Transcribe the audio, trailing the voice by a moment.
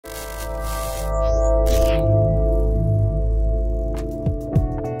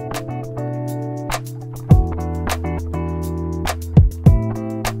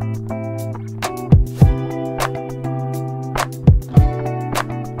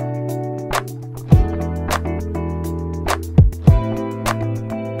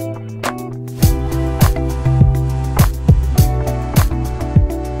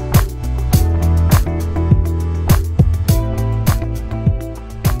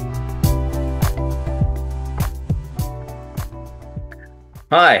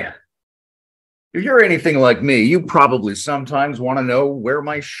Hi. If you're anything like me, you probably sometimes want to know where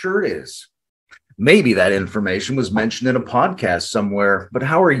my shirt is. Maybe that information was mentioned in a podcast somewhere, but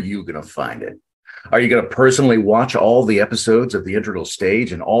how are you going to find it? Are you going to personally watch all the episodes of The Integral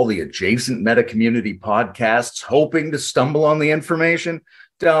Stage and all the adjacent meta community podcasts, hoping to stumble on the information?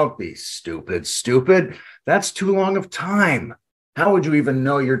 Don't be stupid. That's too long of time. How would you even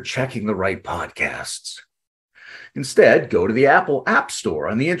know you're checking the right podcasts? Instead, go to the Apple App Store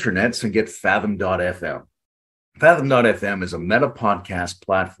on the internets and get Fathom.fm. Fathom.fm is a meta podcast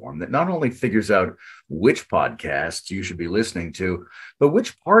platform that not only figures out which podcasts you should be listening to, but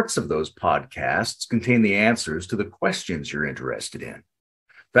which parts of those podcasts contain the answers to the questions you're interested in.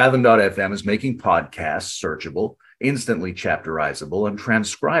 Fathom.fm is making podcasts searchable, instantly chapterizable, and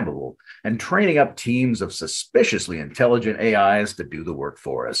transcribable, and training up teams of suspiciously intelligent AIs to do the work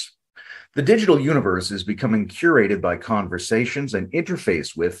for us. The digital universe is becoming curated by conversations and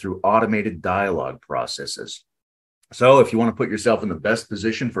interfaced with through automated dialogue processes. So if you want to put yourself in the best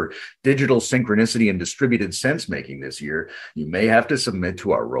position for digital synchronicity and distributed sense-making this year, you may have to submit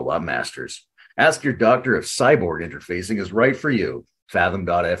to our Robot Masters. Ask your doctor if cyborg interfacing is right for you.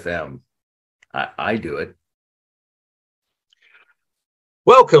 Fathom.fm. I do it.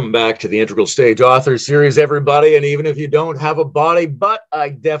 Welcome back to the Integral Stage Author Series, everybody. And even if you don't have a body, but I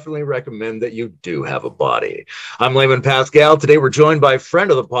definitely recommend that you do have a body. I'm Layman Pascal. Today we're joined by friend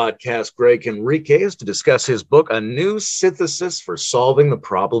of the podcast, Gregg Henriques, to discuss his book, A New Synthesis for Solving the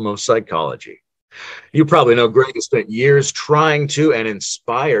Problem of Psychology. You probably know Gregg has spent years trying to and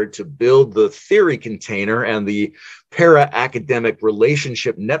inspired to build the theory container and the para-academic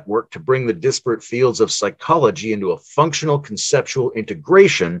relationship network to bring the disparate fields of psychology into a functional conceptual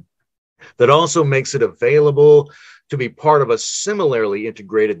integration that also makes it available to be part of a similarly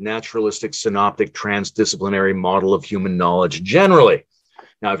integrated naturalistic synoptic transdisciplinary model of human knowledge generally.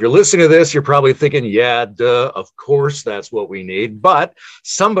 Now, if you're listening to this, you're probably thinking, yeah, duh, of course, that's what we need, but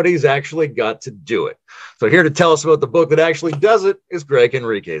somebody's actually got to do it. So here to tell us about the book that actually does it is Gregg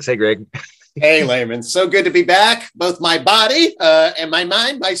Henriques. Hey, Gregg. Hey, Layman. So good to be back. Both my body and my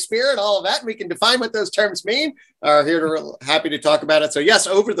mind, my spirit, all of that. And we can define what those terms mean. Happy to talk about it. So yes,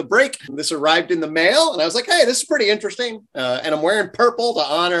 over the break, this arrived in the mail and I was like, hey, this is pretty interesting. And I'm wearing purple to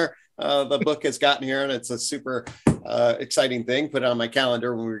honor the book has gotten here, and it's a super exciting thing. Put it on my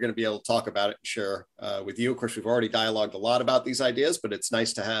calendar when we're going to be able to talk about it and share with you. Of course, we've already dialogued a lot about these ideas, but it's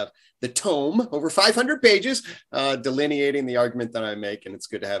nice to have the tome, over 500 pages, delineating the argument that I make, and it's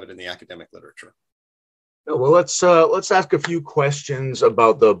good to have it in the academic literature. Well, let's ask a few questions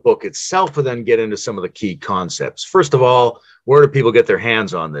about the book itself and then get into some of the key concepts. First of all, where do people get their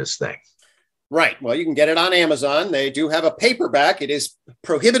hands on this thing? Right. Well, you can get it on Amazon. They do have a paperback. It is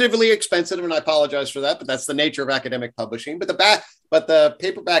prohibitively expensive, and I apologize for that, but that's the nature of academic publishing. But the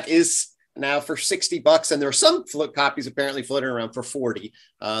paperback is now for $60, and there are some copies apparently floating around for $40.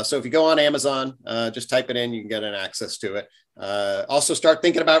 So if you go on Amazon, just type it in, you can get an access to it. Also start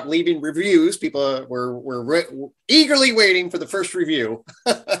thinking about leaving reviews. People were eagerly waiting for the first review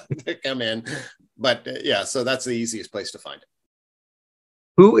to come in. But yeah, so that's the easiest place to find it.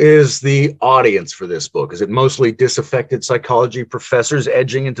 Who is the audience for this book? Is it mostly disaffected psychology professors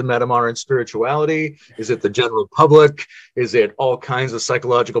edging into metamodern spirituality? Is it the general public? Is it all kinds of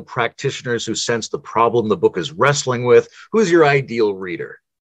psychological practitioners who sense the problem the book is wrestling with? Who's your ideal reader?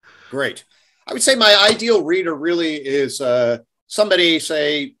 Great. I would say my ideal reader really is somebody,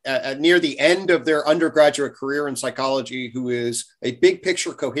 say, near the end of their undergraduate career in psychology who is a big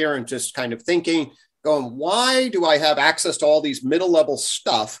picture coherentist, kind of thinking, going, why do I have access to all these middle level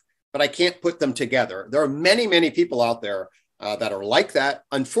stuff, but I can't put them together? There are many, many people out there that are like that.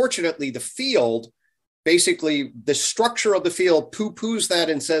 Unfortunately, the field, basically the structure of the field poo-poos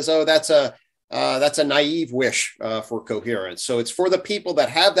that and says, oh, that's a naive wish for coherence. So it's for the people that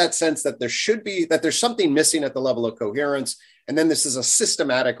have that sense that there's something missing at the level of coherence. And then this is a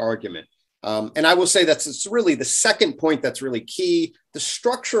systematic argument. And I will say it's really the second point that's really key. The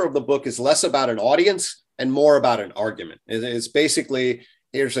structure of the book is less about an audience and more about an argument. It's basically,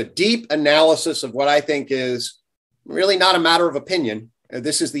 here's a deep analysis of what I think is really not a matter of opinion.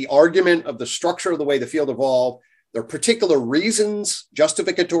 This is the argument of the structure of the way the field evolved. There are particular reasons,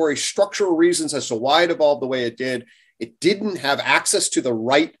 justificatory structural reasons as to why it evolved the way it did. It didn't have access to the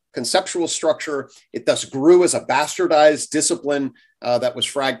right conceptual structure. It thus grew as a bastardized discipline that was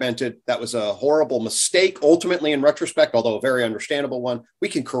fragmented. That was a horrible mistake, ultimately, in retrospect, although a very understandable one. We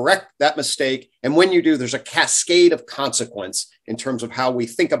can correct that mistake. And when you do, there's a cascade of consequence in terms of how we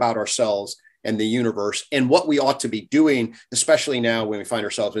think about ourselves and the universe and what we ought to be doing, especially now when we find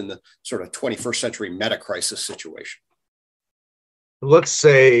ourselves in the sort of 21st century meta crisis situation. Let's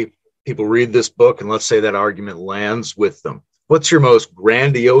say people read this book and let's say that argument lands with them. What's your most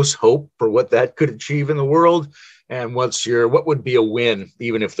grandiose hope for what that could achieve in the world? And what would be a win,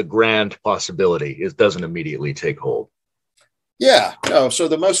 even if the grand possibility doesn't immediately take hold? Yeah, no. So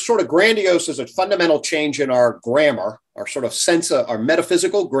the most sort of grandiose is a fundamental change in our grammar, our sort of sense of our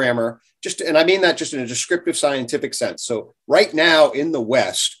metaphysical grammar, and I mean that just in a descriptive scientific sense. So right now in the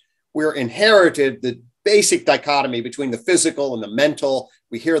West, we're inherited the basic dichotomy between the physical and the mental.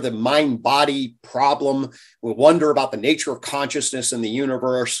 We hear the mind-body problem. We wonder about the nature of consciousness in the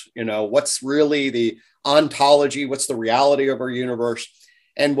universe. What's really the ontology? What's the reality of our universe?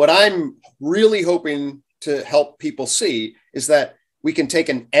 And what I'm really hoping to help people see is that we can take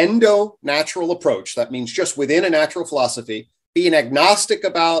an endo-natural approach. That means just within a natural philosophy, being agnostic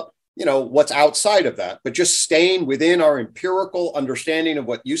about, what's outside of that, but just staying within our empirical understanding of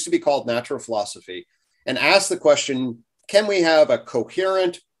what used to be called natural philosophy, and ask the question, can we have a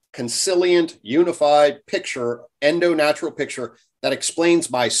coherent, consilient, unified picture, endo-natural picture that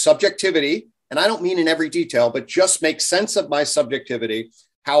explains my subjectivity? And I don't mean in every detail, but just make sense of my subjectivity,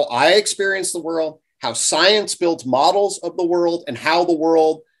 how I experience the world, how science builds models of the world, and how the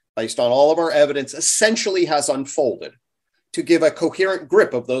world, based on all of our evidence, essentially has unfolded, to give a coherent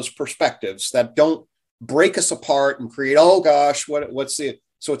grip of those perspectives that don't break us apart and create, oh gosh,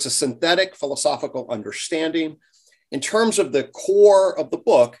 so it's a synthetic philosophical understanding. In terms of the core of the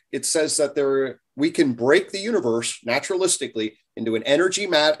book, it says that we can break the universe naturalistically into an energy,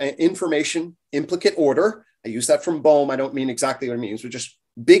 information, implicate order. I use that from Bohm. I don't mean exactly what it means, but just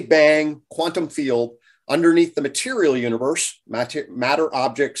Big Bang, quantum field, underneath the material universe, matter,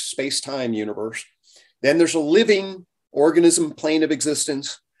 objects, space-time universe. Then there's a living organism plane of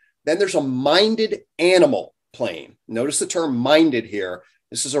existence. Then there's a minded animal plane. Notice the term minded here.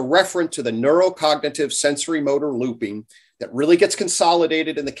 This is a reference to the neurocognitive sensory motor looping that really gets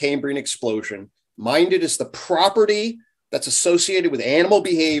consolidated in the Cambrian explosion. Minded is the property that's associated with animal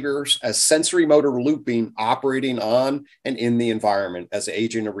behaviors as sensory motor looping operating on and in the environment as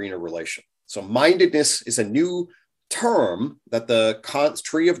agent-arena relation. So mindedness is a new term that the Kant's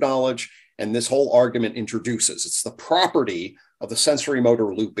tree of knowledge and this whole argument introduces. It's the property of the sensory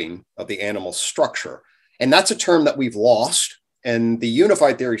motor looping of the animal structure. And that's a term that we've lost. And the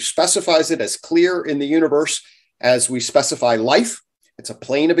unified theory specifies it as clear in the universe as we specify life. It's a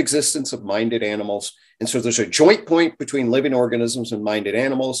plane of existence of minded animals. And so there's a joint point between living organisms and minded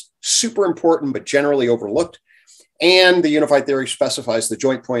animals, super important, but generally overlooked. And the unified theory specifies the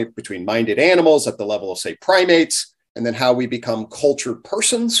joint point between minded animals at the level of, say, primates, and then how we become cultured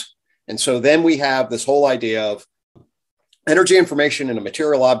persons. And so then we have this whole idea of energy information into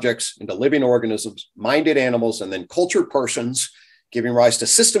material objects, into living organisms, minded animals, and then cultured persons, giving rise to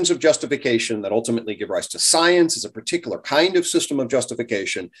systems of justification that ultimately give rise to science as a particular kind of system of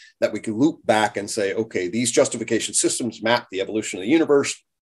justification that we can loop back and say, okay, these justification systems map the evolution of the universe.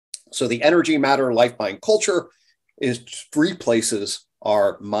 So the energy, matter, life, mind, culture replaces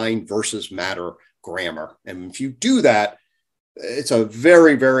our mind versus matter grammar. And if you do that, it's a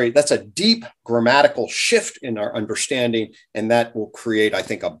that's a deep grammatical shift in our understanding. And that will create, I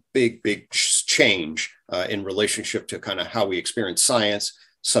think, a big change in relationship to kind of how we experience science,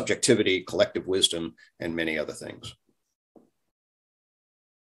 subjectivity, collective wisdom, and many other things.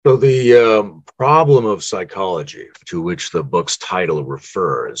 So the problem of psychology, to which the book's title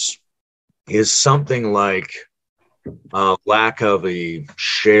refers, is something like lack of a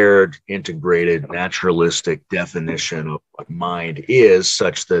shared, integrated, naturalistic definition of what mind is,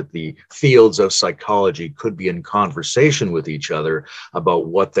 such that the fields of psychology could be in conversation with each other about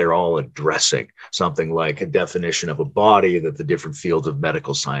what they're all addressing, something like a definition of a body that the different fields of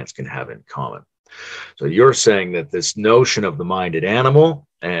medical science can have in common. So you're saying that this notion of the minded animal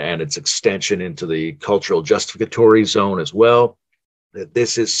and its extension into the cultural justificatory zone as well, that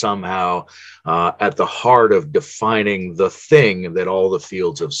this is somehow at the heart of defining the thing that all the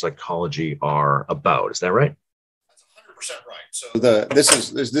fields of psychology are about. Is that right? That's 100% right. So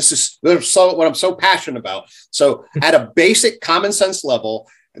this is what I'm so passionate about. So at a basic common sense level,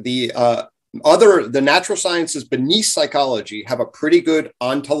 the natural sciences beneath psychology have a pretty good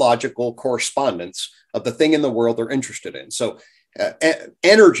ontological correspondence of the thing in the world they're interested in. So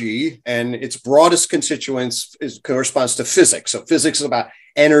energy and its broadest constituents corresponds to physics. So physics is about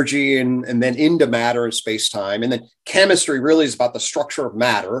energy and then into matter and space-time. And then chemistry really is about the structure of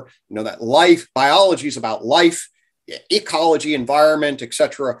matter. That life, biology is about life, ecology, environment,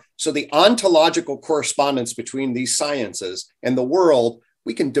 etc. So the ontological correspondence between these sciences and the world,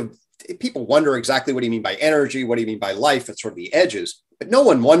 people wonder exactly what do you mean by energy? What do you mean by life? It's sort of the edges. but no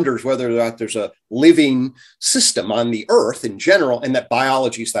one wonders whether or not there's a living system on the earth in general, and that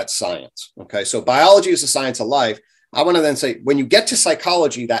biology is that science. Okay, so biology is the science of life. I want to then say, when you get to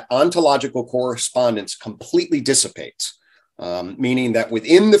psychology, that ontological correspondence completely dissipates, meaning that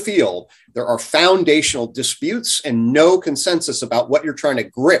within the field, there are foundational disputes and no consensus about what you're trying to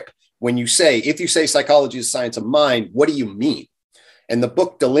grip when you say, if you say psychology is the science of mind, what do you mean? And the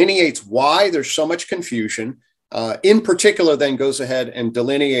book delineates why there's so much confusion. In particular, then goes ahead and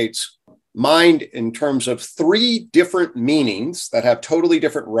delineates mind in terms of 3 different meanings that have totally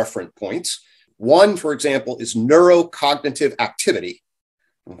different reference points. One, for example, is neurocognitive activity.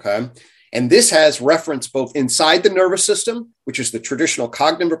 Okay. And this has reference both inside the nervous system, which is the traditional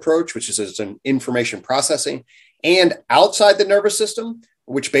cognitive approach, which is an information processing, and outside the nervous system,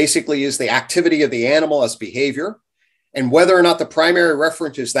 which basically is the activity of the animal as behavior. And whether or not the primary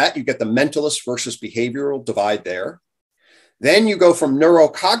reference is that, you get the mentalist versus behavioral divide there. Then you go from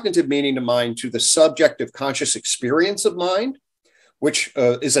neurocognitive meaning to mind to the subjective conscious experience of mind, which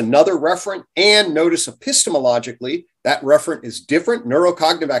is another referent. And notice epistemologically, that referent is different.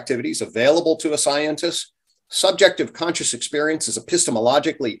 Neurocognitive activities available to a scientist. Subjective conscious experience is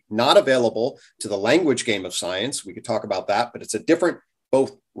epistemologically not available to the language game of science. We could talk about that, but it's a different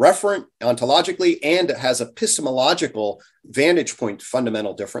both referent ontologically, and it has epistemological vantage point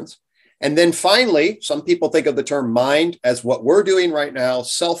fundamental difference. And then finally, some people think of the term mind as what we're doing right now,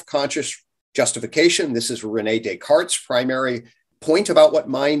 self-conscious justification. This is Rene Descartes' primary point about what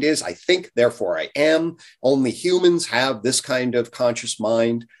mind is. I think, therefore I am. Only humans have this kind of conscious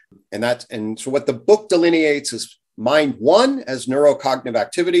mind. And so what the book delineates is mind 1 as neurocognitive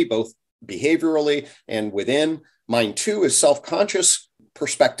activity, both behaviorally and within. Mind 2 is self-conscious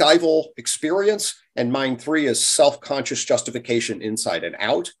perspectival experience, and mind 3 is self-conscious justification inside and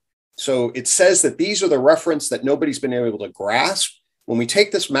out. So it says that these are the reference that nobody's been able to grasp. When we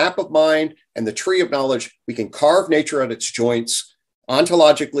take this map of mind and the tree of knowledge, we can carve nature at its joints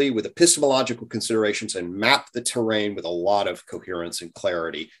ontologically with epistemological considerations and map the terrain with a lot of coherence and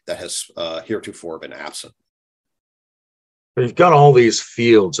clarity that has heretofore been absent. You've got all these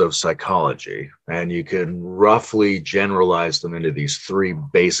fields of psychology, and you can roughly generalize them into these 3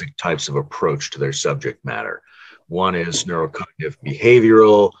 basic types of approach to their subject matter. One is neurocognitive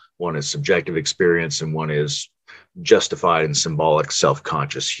behavioral, one is subjective experience, and one is justified and symbolic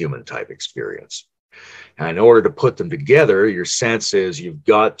self-conscious human type experience. And in order to put them together, your sense is you've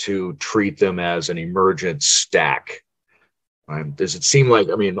got to treat them as an emergent stack. Does it seem like,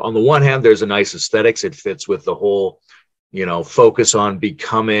 on the one hand, there's a nice aesthetics. It fits with the whole focus on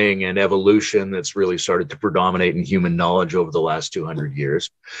becoming and evolution that's really started to predominate in human knowledge over the last 200 years.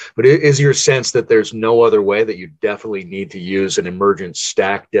 But is your sense that there's no other way, that you definitely need to use an emergent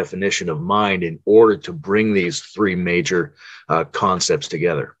stack definition of mind in order to bring these 3 major concepts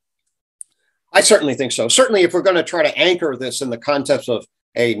together? I certainly think so. Certainly, if we're going to try to anchor this in the context of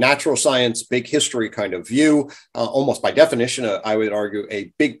a natural science, big history kind of view, almost by definition, I would argue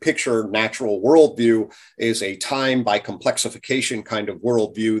a big picture natural worldview is a time by complexification kind of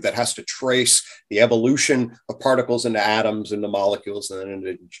worldview that has to trace the evolution of particles into atoms, into molecules, and then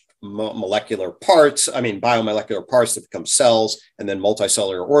into molecular parts, biomolecular parts that become cells, and then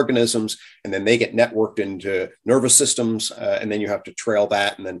multicellular organisms, and then they get networked into nervous systems, and then you have to trail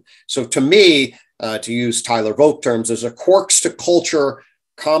that. And then, so to me, to use Tyler Volk terms, there's a quarks to culture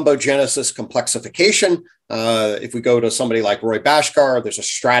combogenesis complexification. If we go to somebody like Roy Bhaskar, there's a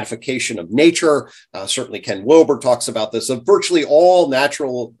stratification of nature. Certainly Ken Wilber talks about this, of virtually all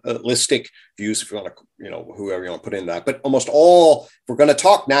naturalistic views, if you want to, whoever you want to put in that, but almost all, if we're going to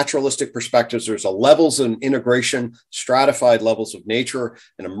talk naturalistic perspectives, there's a levels of integration, stratified levels of nature,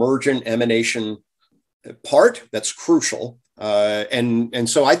 an emergent emanation part that's crucial. And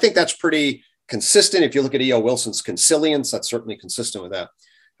so I think that's pretty consistent. If you look at E.O. Wilson's consilience, that's certainly consistent with that.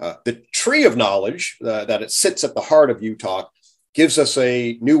 The tree of knowledge that it sits at the heart of UTOK gives us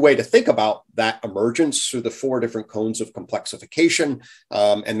a new way to think about that emergence through the 4 different cones of complexification.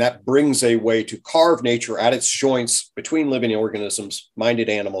 And that brings a way to carve nature at its joints between living organisms, minded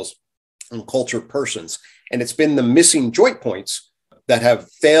animals, and cultured persons. And it's been the missing joint points that have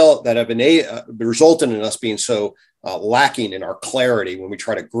failed, that have resulted in us being so lacking in our clarity when we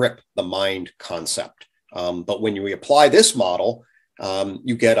try to grip the mind concept. But when we apply this model,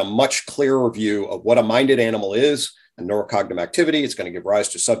 you get a much clearer view of what a minded animal is, a neurocognitive activity. It's going to give rise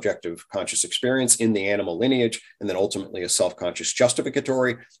to subjective conscious experience in the animal lineage, and then ultimately a self-conscious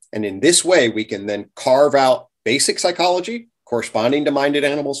justificatory. And in this way, we can then carve out basic psychology corresponding to minded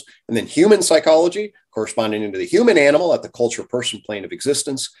animals, and then human psychology corresponding to the human animal at the culture person plane of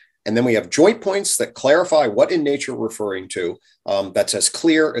existence, And then we have joint points that clarify what in nature we're referring to. That's as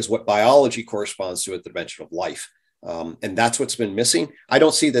clear as what biology corresponds to at the dimension of life. And that's what's been missing. I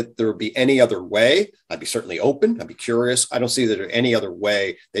don't see that there would be any other way. I'd be certainly open. I'd be curious. I don't see that there's any other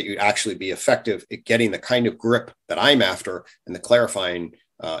way that you'd actually be effective at getting the kind of grip that I'm after and the clarifying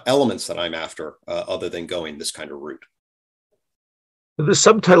elements that I'm after, other than going this kind of route. The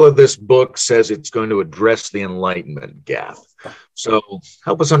subtitle of this book says it's going to address the Enlightenment Gap. So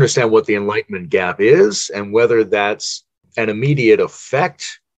help us understand what the Enlightenment Gap is and whether that's an immediate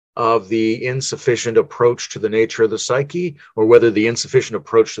effect of the insufficient approach to the nature of the psyche, or whether the insufficient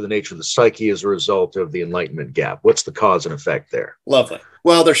approach to the nature of the psyche is a result of the Enlightenment Gap. What's the cause and effect there? Lovely.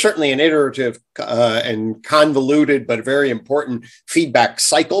 Well, there's certainly an iterative and convoluted, but very important feedback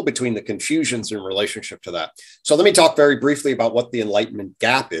cycle between the confusions in relationship to that. So let me talk very briefly about what the Enlightenment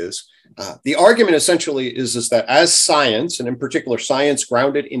Gap is. The argument essentially is that as science, and in particular science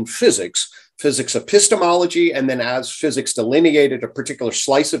grounded in physics epistemology, and then as physics delineated a particular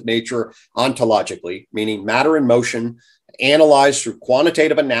slice of nature ontologically, meaning matter in motion, analyzed through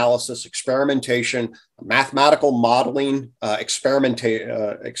quantitative analysis, experimentation, mathematical modeling,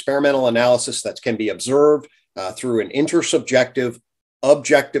 experimental analysis that can be observed through an intersubjective,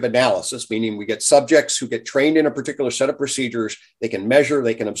 objective analysis, meaning we get subjects who get trained in a particular set of procedures. They can measure,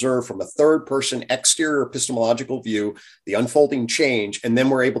 they can observe from a third person exterior epistemological view, the unfolding change, and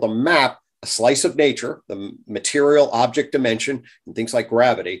then we're able to map a slice of nature, the material object dimension, and things like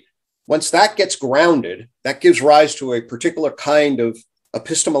gravity. Once that gets grounded, that gives rise to a particular kind of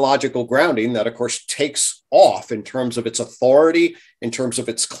epistemological grounding that, of course, takes off in terms of its authority, in terms of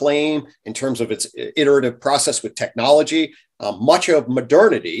its claim, in terms of its iterative process with technology. Much of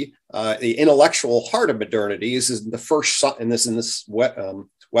modernity, the intellectual heart of modernity, is in the first in this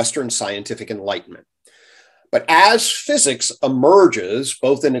Western scientific enlightenment. But as physics emerges,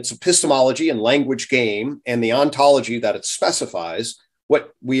 both in its epistemology and language game and the ontology that it specifies,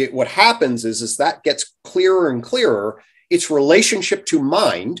 what happens is that gets clearer and clearer. Its relationship to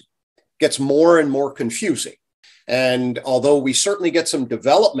mind gets more and more confusing. And although we certainly get some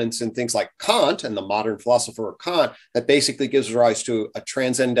developments in things like Kant and the modern philosopher Kant, that basically gives rise to a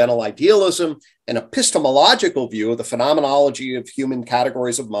transcendental idealism, an epistemological view of the phenomenology of human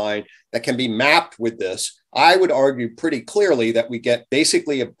categories of mind that can be mapped with this, I would argue pretty clearly that we get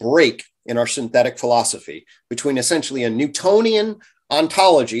basically a break in our synthetic philosophy between essentially a Newtonian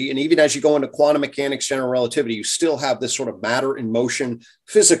ontology, and even as you go into quantum mechanics, general relativity, you still have this sort of matter in motion,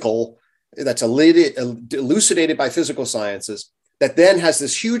 physical, that's elucidated by physical sciences, that then has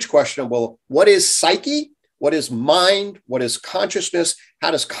this huge question of, well, what is psyche? What is mind? What is consciousness?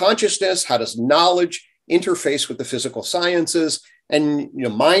 How does knowledge interface with the physical sciences? And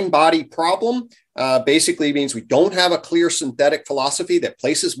mind-body problem basically means we don't have a clear synthetic philosophy that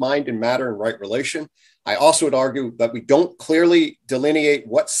places mind and matter in right relation. I also would argue that we don't clearly delineate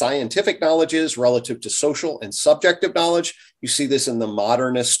what scientific knowledge is relative to social and subjective knowledge. You see this in the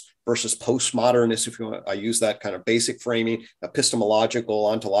modernist versus postmodernist, if you want, I use that kind of basic framing, epistemological,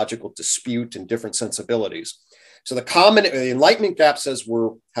 ontological dispute and different sensibilities. So the Enlightenment Gap says we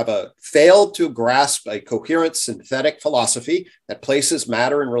have failed to grasp a coherent synthetic philosophy that places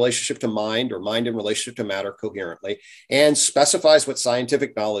matter in relationship to mind or mind in relationship to matter coherently and specifies what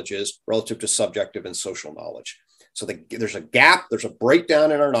scientific knowledge is relative to subjective and social knowledge. So there's a gap, there's a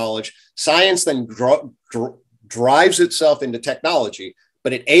breakdown in our knowledge. Science then drives itself into technology,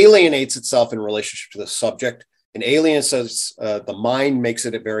 but it alienates itself in relationship to the subject. And alienates the mind makes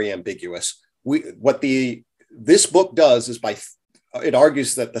it very ambiguous. This book does is it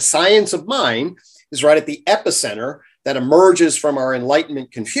argues that the science of mind is right at the epicenter that emerges from our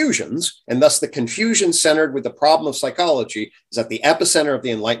Enlightenment confusions, and thus the confusion centered with the problem of psychology is at the epicenter of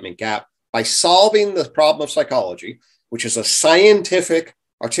the Enlightenment Gap. By solving the problem of psychology, which is a scientific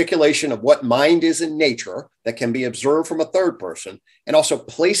articulation of what mind is in nature that can be observed from a third person, and also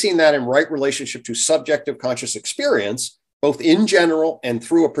placing that in right relationship to subjective conscious experience, both in general and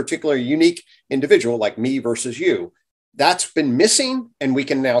through a particular unique individual like me versus you. That's been missing, and we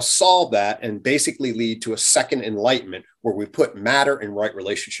can now solve that and basically lead to a second enlightenment where we put matter in right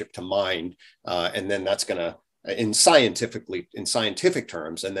relationship to mind. And then that's going to, in scientific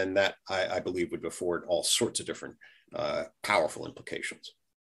terms, and then that I believe would afford all sorts of different powerful implications.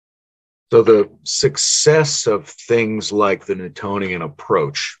 So the success of things like the Newtonian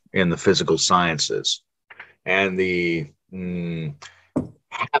approach in the physical sciences and the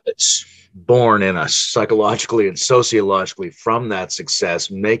habits born in us psychologically and sociologically from that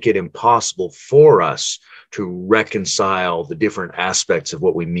success make it impossible for us to reconcile the different aspects of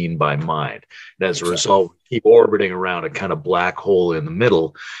what we mean by mind. And as a result, we keep orbiting around a kind of black hole in the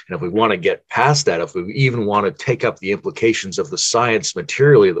middle. And if we want to get past that, if we even want to take up the implications of the science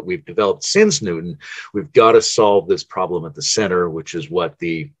materially that we've developed since Newton, we've got to solve this problem at the center, which is what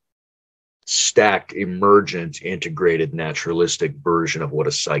the stacked, emergent, integrated, naturalistic version of what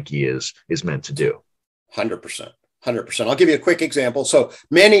a psyche is meant to do. 100%. 100%. I'll give you a quick example. So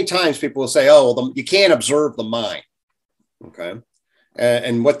many times people will say, "Oh, well, you can't observe the mind." Okay,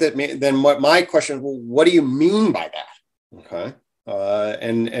 and what that mean? Then what? My question is, well, what do you mean by that? Okay,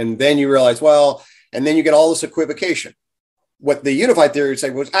 and then you realize, well, and then you get all this equivocation. What the unified theory would say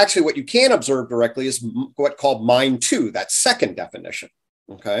was actually what you can observe directly is what called mind two. That second definition.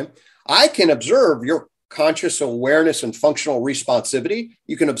 Okay, I can observe your conscious awareness and functional responsivity.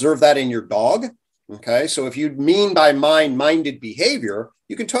 You can observe that in your dog. Okay, so if you mean by mind-minded behavior,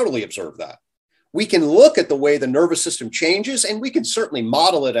 you can totally observe that. We can look at the way the nervous system changes, and we can certainly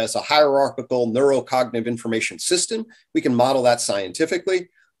model it as a hierarchical neurocognitive information system. We can model that scientifically.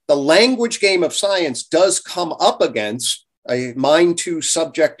 The language game of science does come up against a mind-to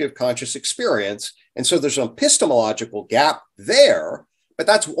subjective conscious experience. And so there's an epistemological gap there, but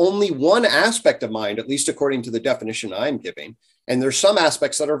that's only one aspect of mind, at least according to the definition I'm giving. And there's some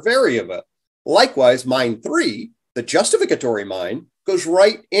aspects that are variable. Likewise, mind three, the justificatory mind, goes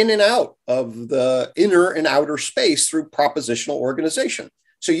right in and out of the inner and outer space through propositional organization.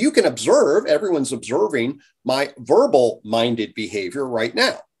 So you can observe, everyone's observing my verbal minded behavior right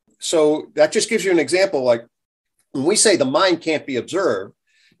now. So that just gives you an example. Like when we say the mind can't be observed,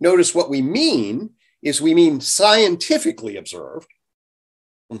 notice what we mean is we mean scientifically observed.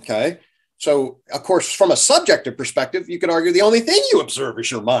 Okay. So, of course, from a subjective perspective, you could argue the only thing you observe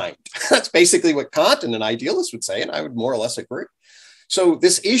is your mind. That's basically what Kant and an idealist would say, and I would more or less agree. So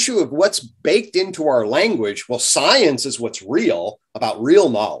this issue of what's baked into our language, well, science is what's real about real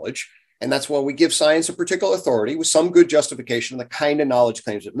knowledge, and that's why we give science a particular authority with some good justification of the kind of knowledge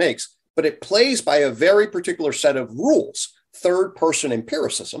claims it makes, but it plays by a very particular set of rules, third-person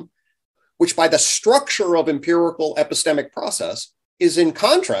empiricism, which by the structure of empirical epistemic process is in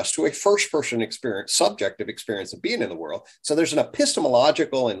contrast to a first-person experience, subjective experience of being in the world. So there's an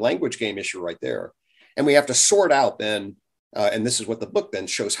epistemological and language game issue right there. And we have to sort out then, and this is what the book then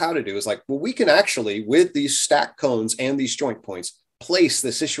shows how to do, is like, well, we can actually, with these stack cones and these joint points, place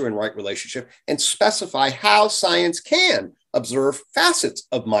this issue in right relationship and specify how science can observe facets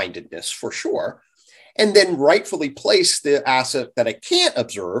of mindedness for sure, and then rightfully place the asset that it can't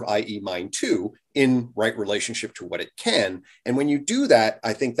observe, i.e. mind two, in right relationship to what it can. And when you do that,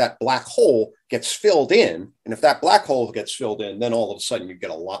 I think that black hole gets filled in. And if that black hole gets filled in, then all of a sudden you get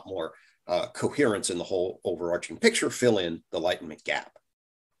a lot more coherence in the whole overarching picture, fill in the Enlightenment gap.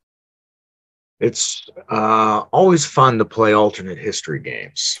 It's always fun to play alternate history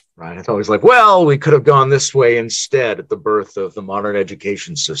games, right? It's always like, well, we could have gone this way instead at the birth of the modern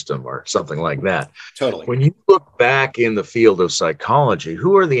education system or something like that. Totally. When you look back in the field of psychology,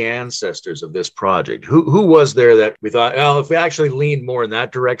 who are the ancestors of this project? Who was there that we thought, well, if we actually leaned more in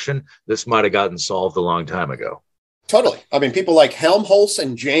that direction, this might have gotten solved a long time ago? Totally. I mean, people like Helmholtz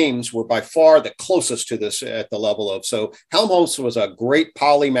and James were by far the closest to this at the level of, so Helmholtz was a great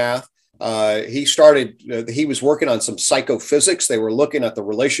polymath. He was working on some psychophysics. They were looking at the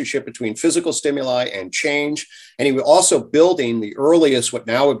relationship between physical stimuli and change. And he was also building the earliest, what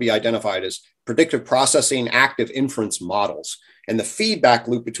now would be identified as predictive processing, active inference models, and the feedback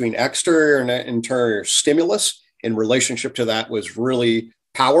loop between exterior and interior stimulus in relationship to that was really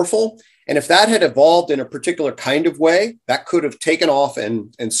powerful. And if that had evolved in a particular kind of way, that could have taken off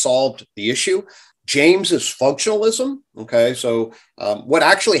and solved the issue. James's functionalism. Okay, so what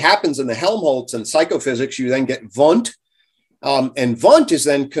actually happens in the Helmholtz and psychophysics, you then get Wundt. And Wundt is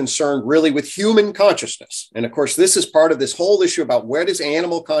then concerned really with human consciousness. And of course, this is part of this whole issue about where does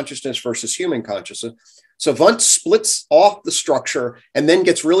animal consciousness versus human consciousness. So Wundt splits off the structure and then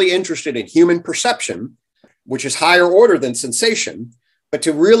gets really interested in human perception, which is higher order than sensation. But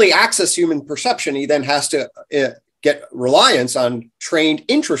to really access human perception, he then has to get reliance on trained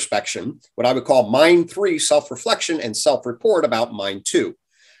introspection, what I would call mind three, self-reflection and self-report about mind two.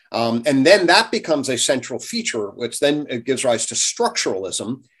 And then that becomes a central feature, which then gives rise to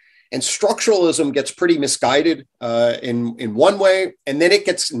structuralism. And structuralism gets pretty misguided in one way, and then it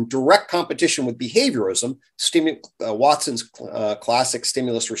gets in direct competition with behaviorism, Watson's classic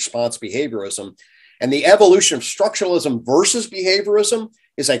stimulus response behaviorism. And the evolution of structuralism versus behaviorism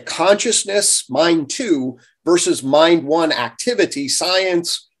is a consciousness, mind two, versus mind one activity,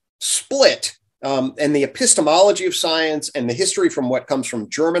 science split. And the epistemology of science and the history from what comes from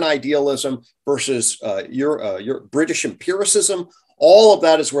German idealism versus your British empiricism, all of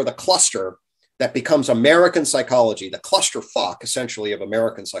that is where the cluster that becomes American psychology, the clusterfuck essentially of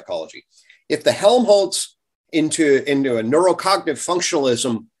American psychology. If the Helmholtz into a neurocognitive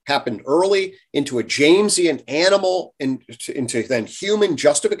functionalism happened early, into a Jamesian animal, into then human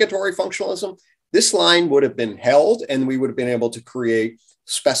justificatory functionalism, this line would have been held and we would have been able to create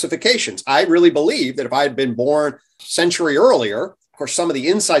specifications. I really believe that if I had been born a century earlier, of course, some of the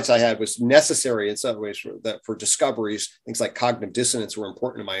insights I had was necessary in some ways for discoveries. Things like cognitive dissonance were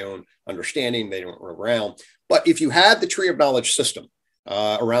important in my own understanding. They weren't around. But if you had the tree of knowledge system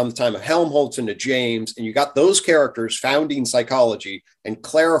around the time of Helmholtz and to James, and you got those characters founding psychology and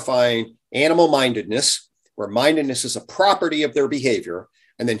clarifying animal mindedness, where mindedness is a property of their behavior,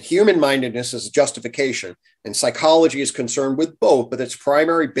 and then human mindedness is a justification. And psychology is concerned with both, but its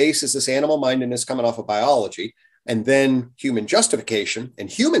primary basis is animal mindedness coming off of biology. And then human justification and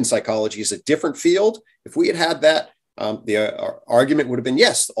human psychology is a different field. If we had had that, the argument would have been,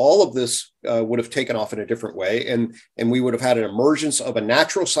 yes, all of this would have taken off in a different way. And we would have had an emergence of a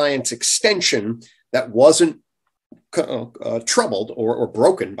natural science extension that wasn't troubled or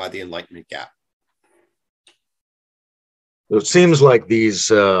broken by the Enlightenment Gap. It seems like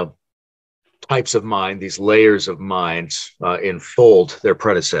these types of mind, these layers of mind, enfold their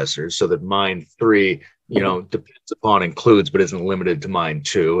predecessors, so that mind 3, depends upon, includes, but isn't limited to mind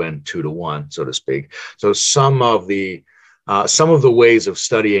 2 and 2 to 1, so to speak. So some of the ways of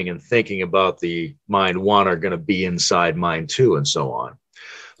studying and thinking about the mind 1 are going to be inside mind 2 and so on.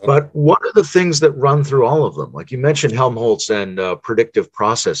 But what are the things that run through all of them? Like you mentioned Helmholtz and predictive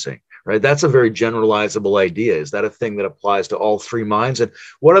processing. Right, that's a very generalizable idea. Is that a thing that applies to all 3 minds? And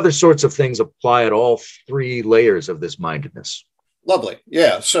what other sorts of things apply at all 3 layers of this mindedness? Lovely.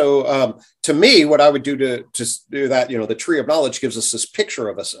 Yeah. So to me, what I would do to do that, the tree of knowledge gives us this picture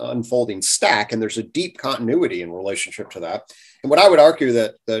of us unfolding stack, and there's a deep continuity in relationship to that. And what I would argue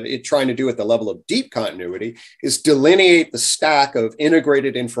that it's trying to do at the level of deep continuity is delineate the stack of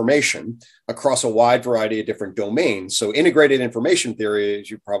integrated information across a wide variety of different domains. So integrated information theory, as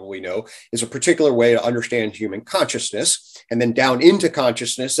you probably know, is a particular way to understand human consciousness, and then down into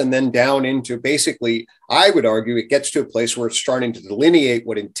consciousness, and then down into basically, I would argue it gets to a place where it's starting to delineate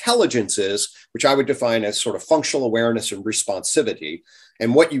what intelligence is, which I would define as sort of functional awareness and responsivity.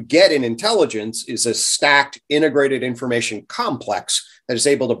 And what you get in intelligence is a stacked integrated information complex that is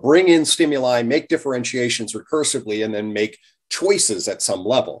able to bring in stimuli, make differentiations recursively, and then make choices at some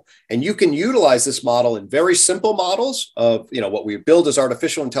level. And you can utilize this model in very simple models of what we build as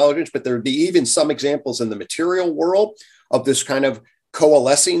artificial intelligence, but there would be even some examples in the material world of this kind of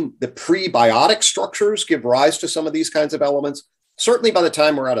coalescing. The prebiotic structures give rise to some of these kinds of elements. Certainly by the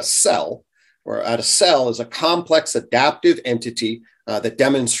time we're at a cell, is a complex adaptive entity that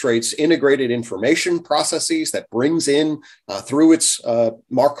demonstrates integrated information processes, that brings in through its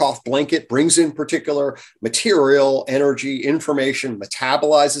Markov blanket, brings in particular material, energy, information,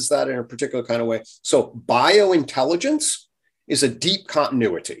 metabolizes that in a particular kind of way. So biointelligence is a deep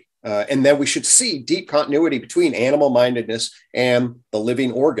continuity. And then we should see deep continuity between animal mindedness and the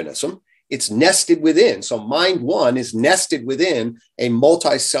living organism. It's nested within. So mind 1 is nested within a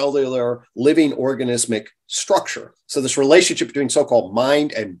multicellular living organismic structure. So this relationship between so-called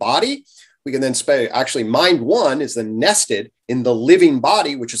mind and body, we can then say, actually, mind 1 is then nested in the living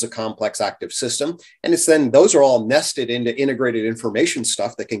body, which is a complex active system. And it's then, those are all nested into integrated information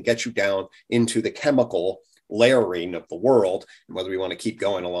stuff that can get you down into the chemical layering of the world. And whether we want to keep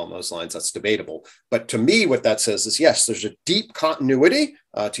going along those lines, that's debatable. But to me, what that says is, yes, there's a deep continuity,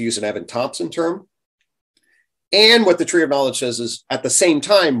 to use an Evan Thompson term. And what the tree of knowledge says is, at the same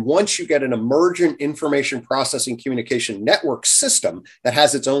time, once you get an emergent information processing communication network system that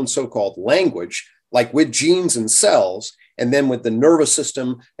has its own so-called language, like with genes and cells, and then with the nervous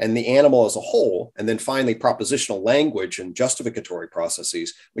system and the animal as a whole, and then finally propositional language and justificatory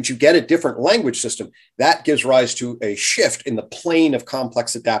processes, once you get a different language system, that gives rise to a shift in the plane of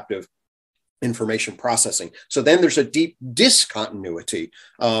complex adaptive information processing. So then there's a deep discontinuity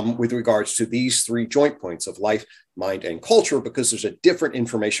with regards to these 3 joint points of life, mind, and culture, because there's a different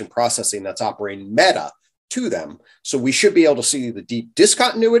information processing that's operating meta to them. So we should be able to see the deep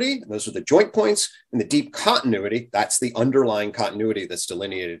discontinuity, those are the joint points, and the deep continuity, that's the underlying continuity that's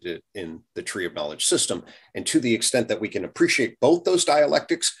delineated in the tree of knowledge system. And to the extent that we can appreciate both those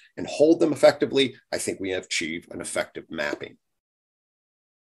dialectics and hold them effectively, I think we have achieved an effective mapping.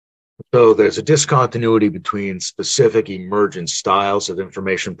 So there's a discontinuity between specific emergent styles of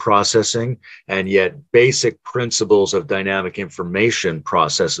information processing, and yet basic principles of dynamic information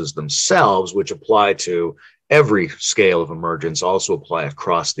processes themselves, which apply to every scale of emergence, also apply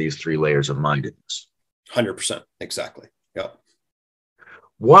across these three layers of mindedness. 100%. Exactly. Yep.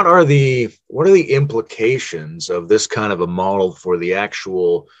 What are the implications of this kind of a model for the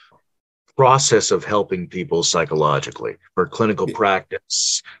actual process of helping people psychologically, for clinical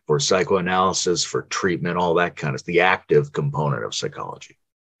practice, for psychoanalysis, for treatment, all that kind of, the active component of psychology?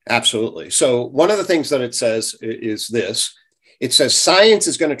 Absolutely. So one of the things that it says is this. It says science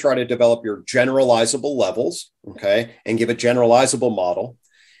is going to try to develop your generalizable levels, okay, and give a generalizable model.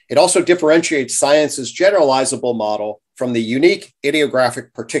 It also differentiates science's generalizable model from the unique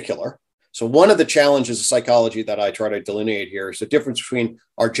idiographic particular. So one of the challenges of psychology that I try to delineate here is the difference between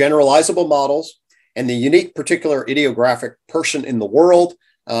our generalizable models and the unique particular idiographic person in the world,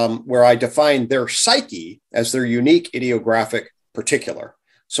 where I define their psyche as their unique idiographic particular.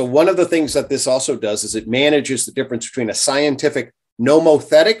 So one of the things that this also does is it manages the difference between a scientific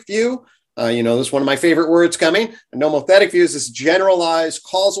nomothetic view. This is one of my favorite words coming. A nomothetic view is this generalized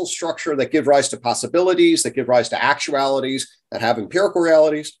causal structure that gives rise to possibilities, that give rise to actualities, that have empirical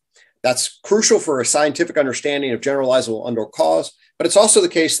realities. That's crucial for a scientific understanding of generalizable under cause, but it's also the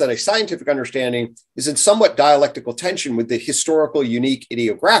case that a scientific understanding is in somewhat dialectical tension with the historical unique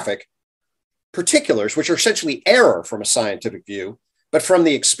idiographic particulars, which are essentially error from a scientific view, but from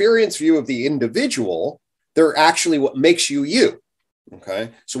the experience view of the individual, they're actually what makes you you. Okay,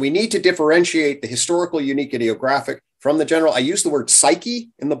 so we need to differentiate the historical unique idiographic from the general. I use the word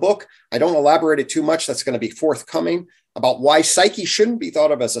psyche in the book. I don't elaborate it too much. That's going to be forthcoming about why psyche shouldn't be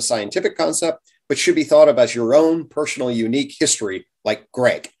thought of as a scientific concept, but should be thought of as your own personal unique history, like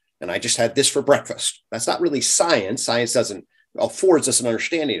Gregg. And I just had this for breakfast. That's not really science. Science affords us an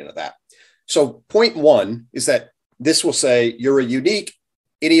understanding of that. So point one is that this will say you're a unique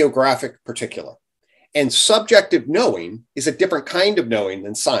idiographic particular. And subjective knowing is a different kind of knowing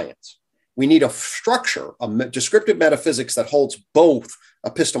than science. We need a structure, a descriptive metaphysics that holds both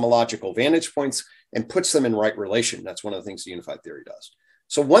epistemological vantage points and puts them in right relation. That's one of the things the unified theory does.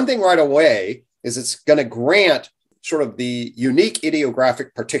 So one thing right away is it's going to grant sort of the unique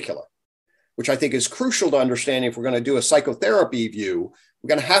idiographic particular, which I think is crucial to understanding. If we're going to do a psychotherapy view,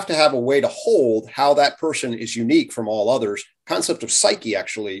 we're going to have a way to hold how that person is unique from all others. Concept of psyche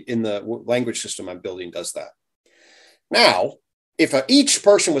actually in the language system I'm building does that. Now, if each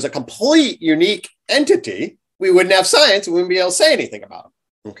person was a complete unique entity, we wouldn't have science and we wouldn't be able to say anything about them.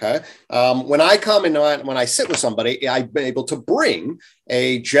 Okay. When I come and when I sit with somebody, I'm able to bring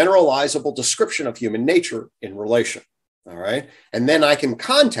a generalizable description of human nature in relation. All right. And then I can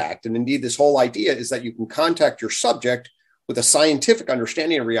contact, and indeed this whole idea is that you can contact your subject with a scientific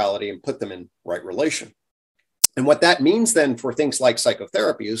understanding of reality and put them in right relation. And what that means then for things like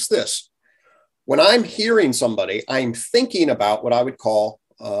psychotherapy is this. When I'm hearing somebody, I'm thinking about what I would call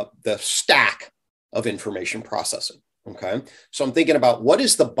the stack of information processing. Okay. So I'm thinking about what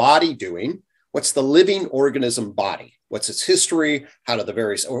is the body doing? What's the living organism body? What's its history? How do the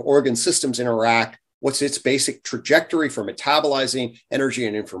various organ systems interact? What's its basic trajectory for metabolizing energy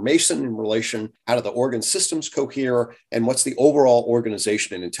and information in relation? How do the organ systems cohere? And what's the overall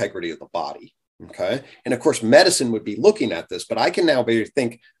organization and integrity of the body? Okay. And of course, medicine would be looking at this, but I can now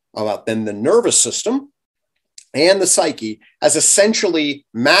think about then the nervous system and the psyche as essentially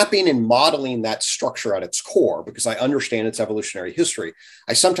mapping and modeling that structure at its core, because I understand its evolutionary history.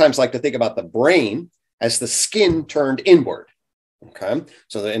 I sometimes like to think about the brain as the skin turned inward. Okay.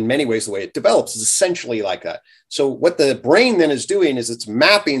 So in many ways, the way it develops is essentially like that. So what the brain then is doing is it's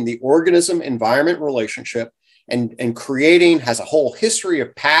mapping the organism environment relationship and creating, has a whole history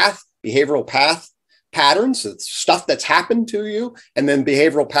of behavioral path patterns, it's stuff that's happened to you, and then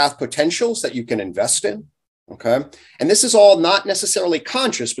behavioral path potentials that you can invest in. Okay. And this is all not necessarily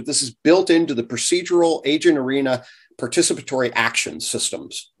conscious, but this is built into the procedural agent arena participatory action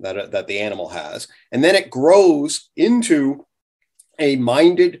systems that the animal has. And then it grows into a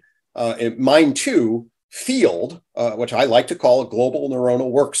mind two field, which I like to call a global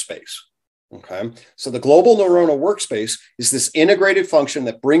neuronal workspace. Okay. So the global neuronal workspace is this integrated function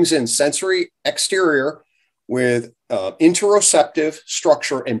that brings in sensory exterior with interoceptive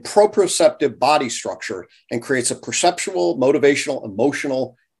structure and proprioceptive body structure and creates a perceptual, motivational,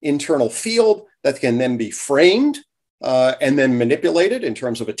 emotional internal field that can then be framed and then manipulated in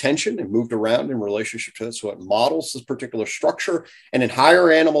terms of attention and moved around in relationship to it. So it models this particular structure. And in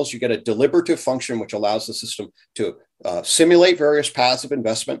higher animals, you get a deliberative function, which allows the system to simulate various paths of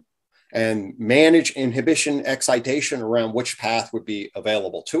investment and manage inhibition, excitation around which path would be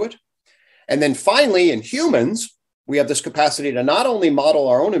available to it. And then finally, in humans, we have this capacity to not only model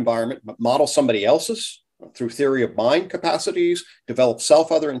our own environment, but model somebody else's through theory of mind capacities, develop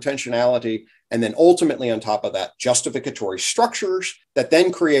self-other intentionality, and then ultimately on top of that, justificatory structures that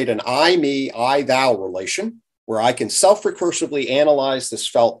then create an I, me, I, thou relation, where I can self-recursively analyze this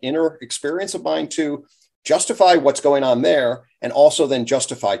felt inner experience of mine to justify what's going on there, and also then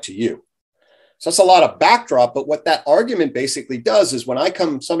justify to you. So that's a lot of backdrop, but what that argument basically does is when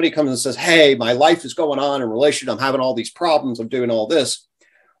somebody comes and says, hey, my life is going on in relation, I'm having all these problems, I'm doing all this.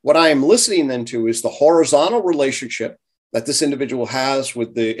 What I am listening then to is the horizontal relationship that this individual has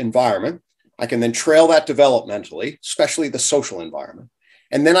with the environment. I can then trail that developmentally, especially the social environment.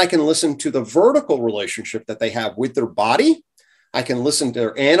 And then I can listen to the vertical relationship that they have with their body. I can listen to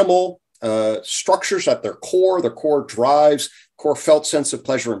their animal structures at their core drives, core felt sense of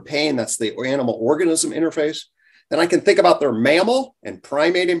pleasure and pain. That's the animal organism interface. Then I can think about their mammal and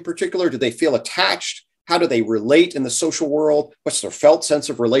primate in particular. Do they feel attached? How do they relate in the social world? What's their felt sense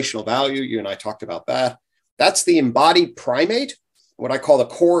of relational value? You and I talked about that. That's the embodied primate, what I call the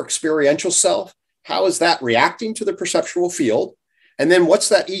core experiential self. How is that reacting to the perceptual field? And then what's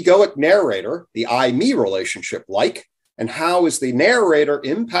that egoic narrator, the I-me relationship like? And how is the narrator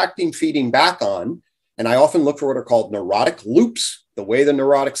impacting, feeding back on? And I often look for what are called neurotic loops, the way the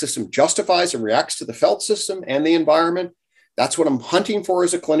neurotic system justifies and reacts to the felt system and the environment. That's what I'm hunting for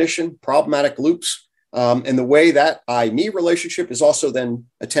as a clinician, problematic loops. And the way that I-me relationship is also then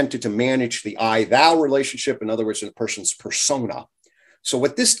attempted to manage the I-thou relationship, in other words, a person's persona. So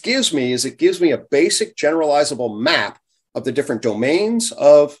what this gives me is it gives me a basic generalizable map of the different domains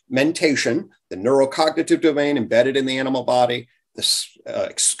of mentation, the neurocognitive domain embedded in the animal body,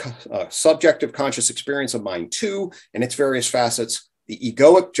 the subjective conscious experience of mind 2 and its various facets, the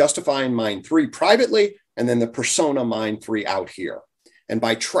egoic justifying mind 3 privately, and then the persona mind 3 out here. And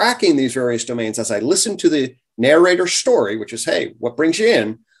by tracking these various domains, as I listen to the narrator's story, which is, hey, what brings you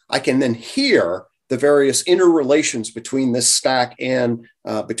in, I can then hear the various interrelations between this stack and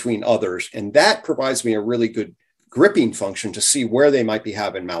between others. And that provides me a really good gripping function to see where they might be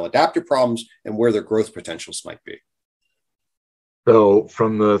having maladaptive problems and where their growth potentials might be. So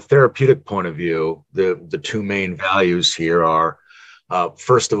from the therapeutic point of view, the two main values here are,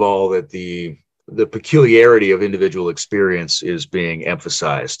 first of all, that the peculiarity of individual experience is being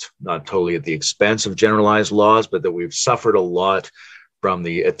emphasized, not totally at the expense of generalized laws, but that we've suffered a lot from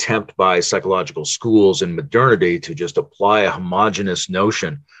the attempt by psychological schools in modernity to just apply a homogeneous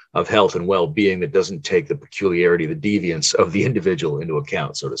notion of health and well-being that doesn't take the peculiarity, the deviance of the individual into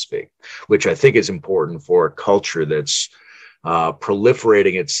account, so to speak, which I think is important for a culture that's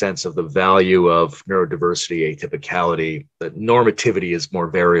proliferating its sense of the value of neurodiversity, atypicality, that normativity is more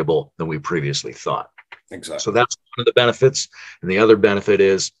variable than we previously thought. Exactly. So that's one of the benefits. And the other benefit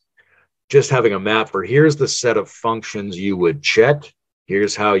is just having a map for here's the set of functions you would check.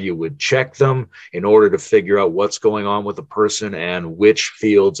 Here's how you would check them in order to figure out what's going on with a person and which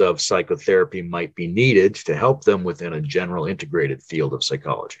fields of psychotherapy might be needed to help them within a general integrated field of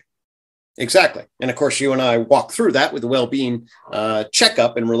psychology. Exactly. And of course, you and I walk through that with the well-being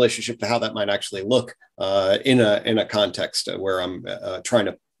checkup in relationship to how that might actually look in a context where I'm trying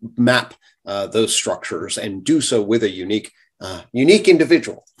to map those structures and do so with a unique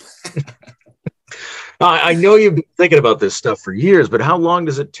individual. I know you've been thinking about this stuff for years, but how long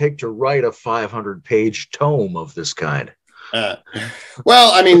does it take to write a 500-page tome of this kind?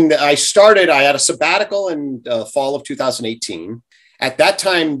 Well, I mean, I had a sabbatical in fall of 2018. At that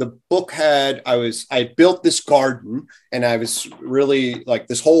time, the book I built this garden, and I was really like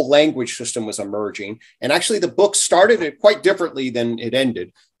this whole language system was emerging. And actually, the book started it quite differently than it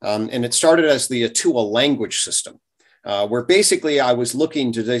ended. And it started as the Atua language system, where basically I was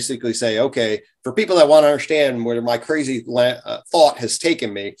looking to basically say, okay, for people that want to understand where my crazy thought has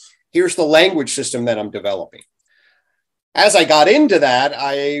taken me, here's the language system that I'm developing. As I got into that,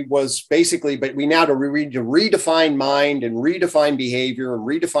 I was basically, but we now to redefine mind and redefine behavior and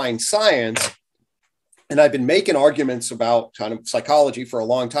redefine science. And I've been making arguments about kind of psychology for a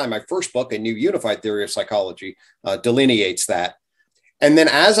long time. My first book, A New Unified Theory of Psychology, delineates that. And then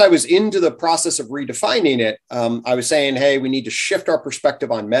as I was into the process of redefining it, I was saying, hey, we need to shift our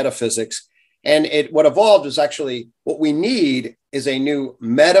perspective on metaphysics. And what evolved is actually what we need is a new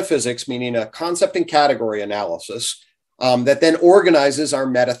metaphysics, meaning a concept and category analysis that then organizes our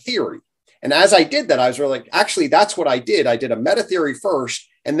meta theory. And as I did that, I was really like, actually, that's what I did. I did a meta theory first,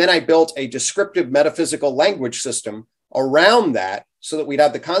 and then I built a descriptive metaphysical language system around that so that we'd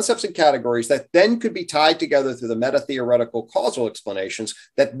have the concepts and categories that then could be tied together through the meta-theoretical causal explanations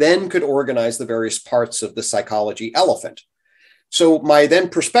that then could organize the various parts of the psychology elephant. So my then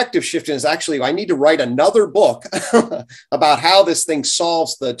perspective shift is actually, I need to write another book about how this thing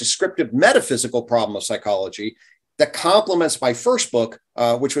solves the descriptive metaphysical problem of psychology that complements my first book,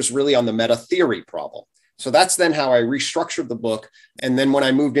 which was really on the meta theory problem. So that's then how I restructured the book. And then when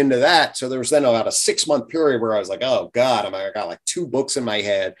I moved into that, so there was then about a 6-month period where I was like, oh God, I got like 2 books in my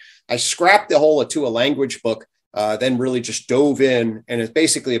head. I scrapped the whole to a language book, then really just dove in. And it's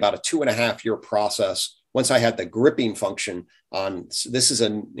basically about a 2.5-year process. Once I had the gripping function on this is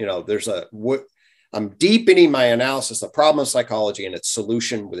I'm deepening my analysis of the problem of psychology and its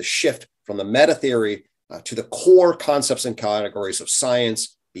solution with a shift from the meta theory to the core concepts and categories of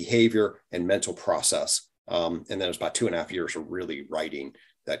science, behavior, and mental process. And then it was about 2.5 years of really writing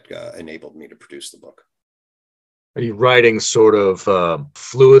that enabled me to produce the book. Are you writing sort of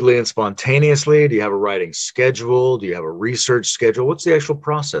fluidly and spontaneously? Do you have a writing schedule? Do you have a research schedule? What's the actual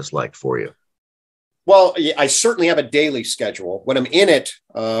process like for you? Well, I certainly have a daily schedule. When I'm in it,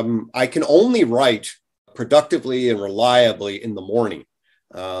 I can only write productively and reliably in the morning.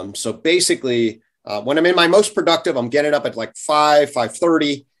 So basically, when I'm in my most productive, I'm getting up at like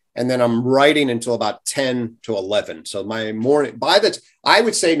 5:30, and then I'm writing until about 10 to 11. So my morning, I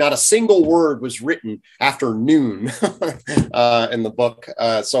would say not a single word was written after noon in the book.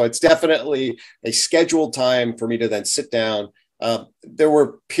 So it's definitely a scheduled time for me to then sit down. There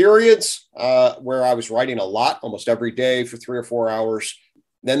were periods where I was writing a lot, almost every day for 3 or 4 hours.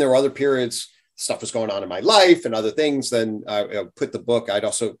 Then there were other periods, stuff was going on in my life and other things. Then I put the book. There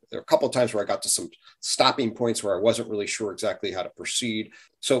were a couple of times where I got to some stopping points where I wasn't really sure exactly how to proceed.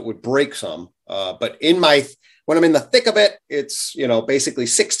 So it would break some. But when I'm in the thick of it, it's, basically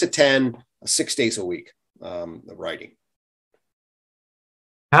 6 to 10, 6 days a week, writing.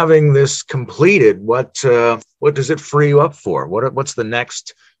 Having this completed, what does it free you up for? What's the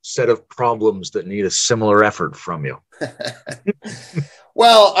next set of problems that need a similar effort from you?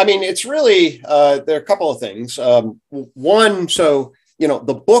 Well, I mean, it's really, there are a couple of things. One, so,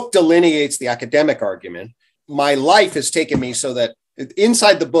 the book delineates the academic argument. My life has taken me so that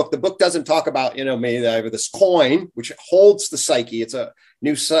inside the book doesn't talk about, maybe I have this coin, which holds the psyche. It's a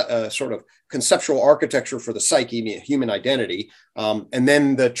new sort of conceptual architecture for the psyche, human identity, and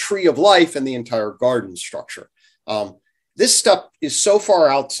then the tree of life and the entire garden structure. This stuff is so far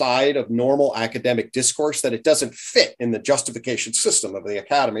outside of normal academic discourse that it doesn't fit in the justification system of the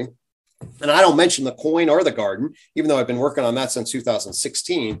academy. And I don't mention the coin or the garden, even though I've been working on that since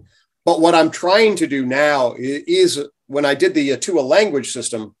 2016. But what I'm trying to do now is when I did the to a language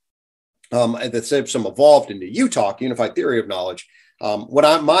system, the system evolved into UTOK, Unified Theory of Knowledge.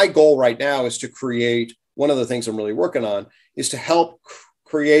 My goal right now is to create, one of the things I'm really working on is to help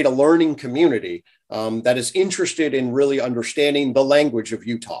create a learning community that is interested in really understanding the language of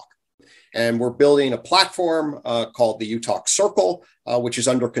UTOK. And we're building a platform called the UTOK Circle, which is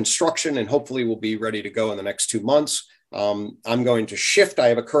under construction and hopefully will be ready to go in the next 2 months. I'm going to shift. I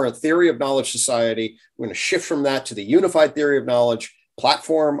have a current theory of knowledge society. We're going to shift from that to the Unified Theory of Knowledge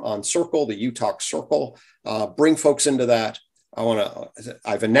platform on Circle, the UTOK Circle, bring folks into that.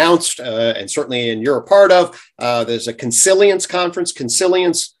 I've announced, and certainly and you're a part of, there's a consilience conference,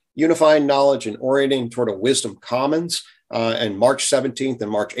 Consilience, Unifying Knowledge and Orienting Toward a Wisdom Commons, and March 17th and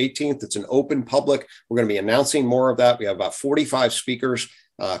March 18th. It's an open public. We're going to be announcing more of that. We have about 45 speakers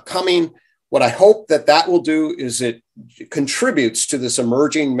coming. What I hope that will do is it contributes to this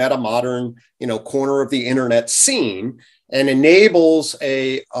emerging meta-modern, corner of the internet scene and enables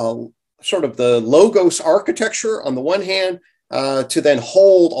a sort of the logos architecture on the one hand to then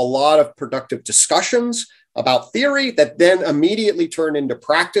hold a lot of productive discussions about theory that then immediately turn into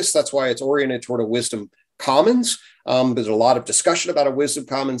practice. That's why it's oriented toward a wisdom commons. There's a lot of discussion about a wisdom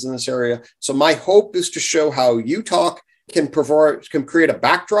commons in this area. So my hope is to show how UTOK can create a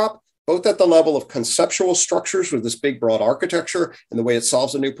backdrop, both at the level of conceptual structures with this big, broad architecture and the way it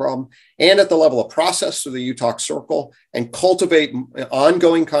solves a new problem, and at the level of process through the UTOK Circle, and cultivate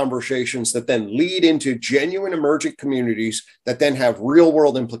ongoing conversations that then lead into genuine emergent communities that then have real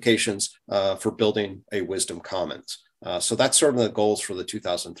world implications for building a wisdom commons. So that's sort of the goals for the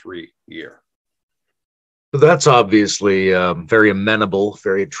 2003 year. So that's obviously very amenable,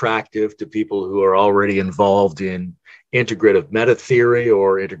 very attractive to people who are already involved in integrative meta theory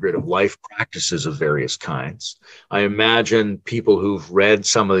or integrative life practices of various kinds. I imagine people who've read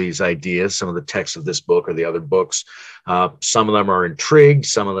some of these ideas, some of the texts of this book or the other books, some of them are intrigued,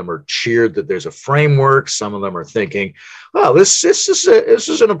 some of them are cheered that there's a framework, some of them are thinking, well, this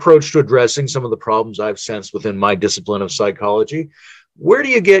is an approach to addressing some of the problems I've sensed within my discipline of psychology. Where do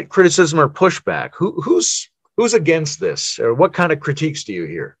you get criticism or pushback? Who's against this, or what kind of critiques do you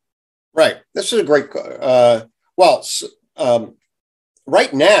hear? Right. This is a great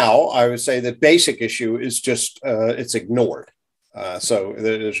right now, I would say the basic issue is just it's ignored. So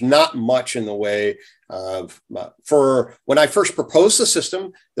there's not much in the way of, for when I first proposed the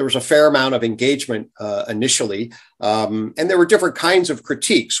system, there was a fair amount of engagement initially, and there were different kinds of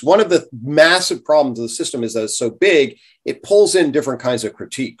critiques. One of the massive problems of the system is that it's so big, it pulls in different kinds of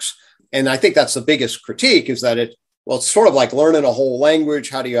critiques. And I think that's the biggest critique, is that it's sort of like learning a whole language.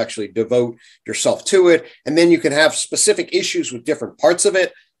 How do you actually devote yourself to it? And then you can have specific issues with different parts of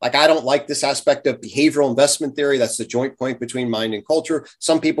it. Like, I don't like this aspect of behavioral investment theory. That's the joint point between mind and culture.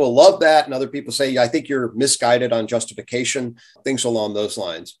 Some people love that, and other people say, I think you're misguided on justification, things along those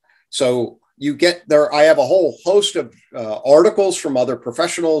lines. So you get there. I have a whole host of articles from other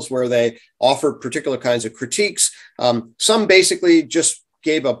professionals where they offered particular kinds of critiques. Some basically just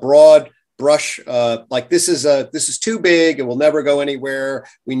gave a broad brush, like this is too big, it will never go anywhere.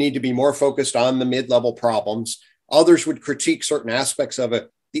 We need to be more focused on the mid-level problems. Others would critique certain aspects of it.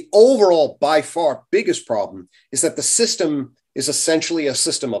 The overall, by far, biggest problem is that the system is essentially a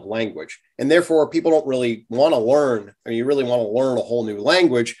system of language. And therefore, people don't really want to learn. I mean, you really want to learn a whole new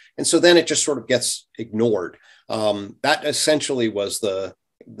language. And so then it just sort of gets ignored. That essentially was the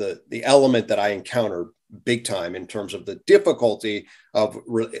element that I encountered big time in terms of the difficulty of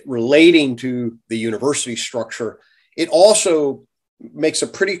relating to the university structure. It also makes a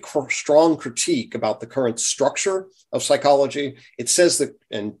pretty strong critique about the current structure of psychology. It says that,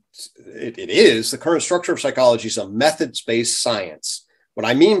 and it is, the current structure of psychology is a methods-based science. What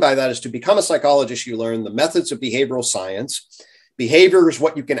I mean by that is, to become a psychologist, you learn the methods of behavioral science. Behavior is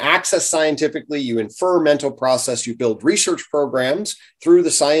what you can access scientifically. You infer mental process. You build research programs through the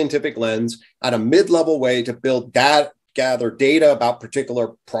scientific lens at a mid-level way to build gather data about particular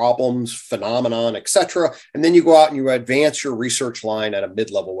problems, phenomenon, etc. And then you go out and you advance your research line at a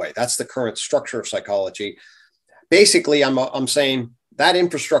mid-level way. That's the current structure of psychology. Basically, I'm saying that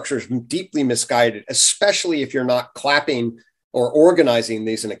infrastructure is deeply misguided, especially if you're not clapping or organizing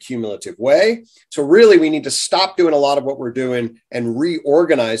these in a cumulative way. So really, we need to stop doing a lot of what we're doing and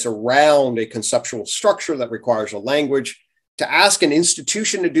reorganize around a conceptual structure that requires a language. To ask an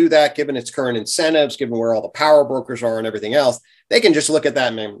institution to do that, given its current incentives, given where all the power brokers are and everything else, they can just look at that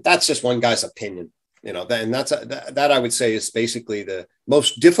and, man, that's just one guy's opinion. And that I would say is basically the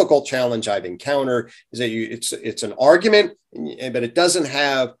most difficult challenge I've encountered, is that it's an argument, but it doesn't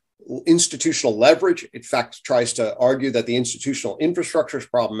have institutional leverage. In fact, tries to argue that the institutional infrastructure is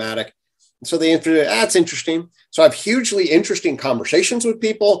problematic. So that's interesting. So I have hugely interesting conversations with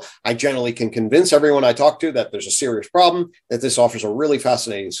people. I generally can convince everyone I talk to that there's a serious problem, that this offers a really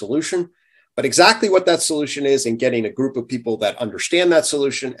fascinating solution. But exactly what that solution is, and getting a group of people that understand that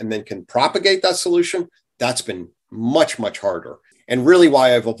solution and then can propagate that solution, that's been much, much harder. And really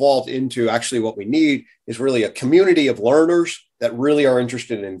why I've evolved into actually what we need is really a community of learners that really are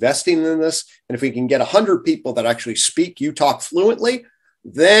interested in investing in this. And if we can get 100 people that actually speak UTOK fluently,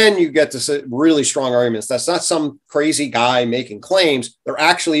 then you get to really strong arguments. That's not some crazy guy making claims. There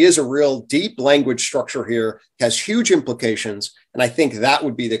actually is a real deep language structure here, has huge implications. And I think that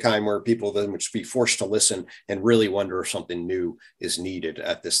would be the kind where people then would be forced to listen and really wonder if something new is needed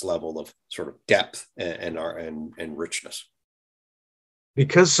at this level of sort of depth and richness.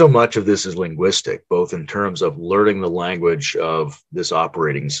 Because so much of this is linguistic, both in terms of learning the language of this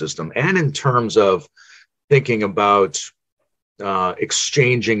operating system and in terms of thinking about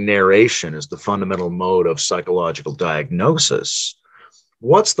exchanging narration as the fundamental mode of psychological diagnosis,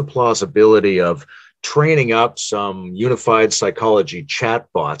 what's the plausibility of training up some unified psychology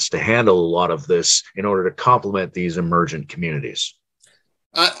chatbots to handle a lot of this in order to complement these emergent communities?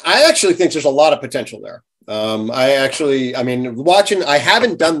 I actually think there's a lot of potential there. I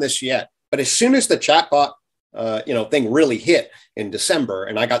haven't done this yet, but as soon as the chatbot, thing really hit in December,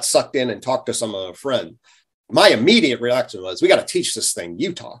 and I got sucked in and talked to some of a friend, my immediate reaction was, we got to teach this thing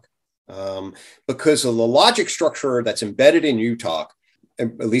UTOK, because of the logic structure that's embedded in UTOK.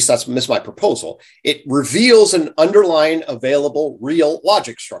 At least that's my proposal. It reveals an underlying available real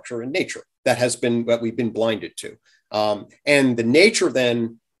logic structure in nature that we've been blinded to. And the nature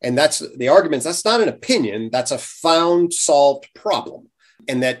then, and that's the arguments, that's not an opinion, that's a found solved problem.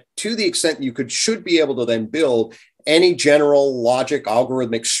 And that to the extent you should be able to then build any general logic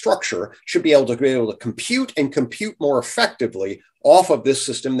algorithmic structure, should be able to compute and compute more effectively off of this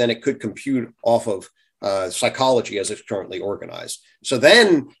system than it could compute off of psychology as it's currently organized. So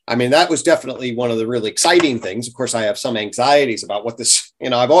then, that was definitely one of the really exciting things. Of course, I have some anxieties about what this,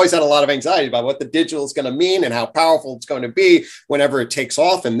 I've always had a lot of anxiety about what the digital is going to mean and how powerful it's going to be whenever it takes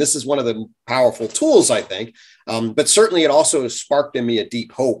off. And this is one of the powerful tools, I think. But certainly it also has sparked in me a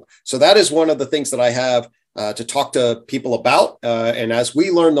deep hope. So that is one of the things that I have to talk to people about. And as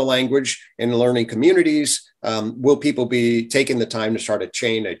we learn the language in learning communities, will people be taking the time to start a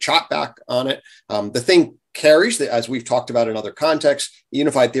chain, a chat back on it? The thing carries, as we've talked about in other contexts,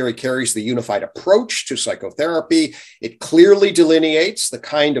 unified theory carries the unified approach to psychotherapy. It clearly delineates the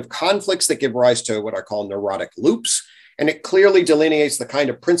kind of conflicts that give rise to what I call neurotic loops. And it clearly delineates the kind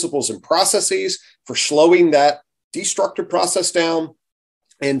of principles and processes for slowing that destructive process down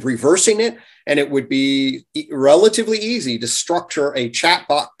and reversing it. And it would be relatively easy to structure a chat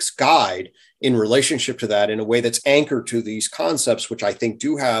box guide in relationship to that in a way that's anchored to these concepts, which I think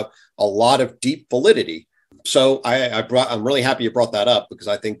do have a lot of deep validity. So I'm really happy you brought that up, because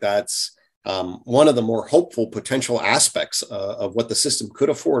I think that's one of the more hopeful potential aspects of what the system could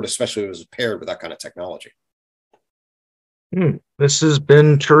afford, especially if it was paired with that kind of technology. This has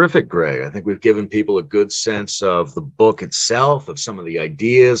been terrific, Greg. I think we've given people a good sense of the book itself, of some of the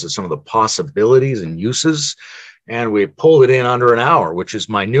ideas, of some of the possibilities and uses. And we pulled it in under an hour, which is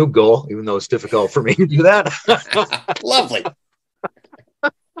my new goal, even though it's difficult for me to do that. Lovely.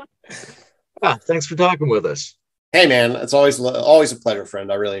 Thanks for talking with us. Hey, man, it's always a pleasure,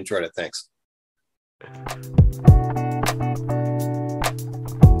 friend. I really enjoyed it. Thanks.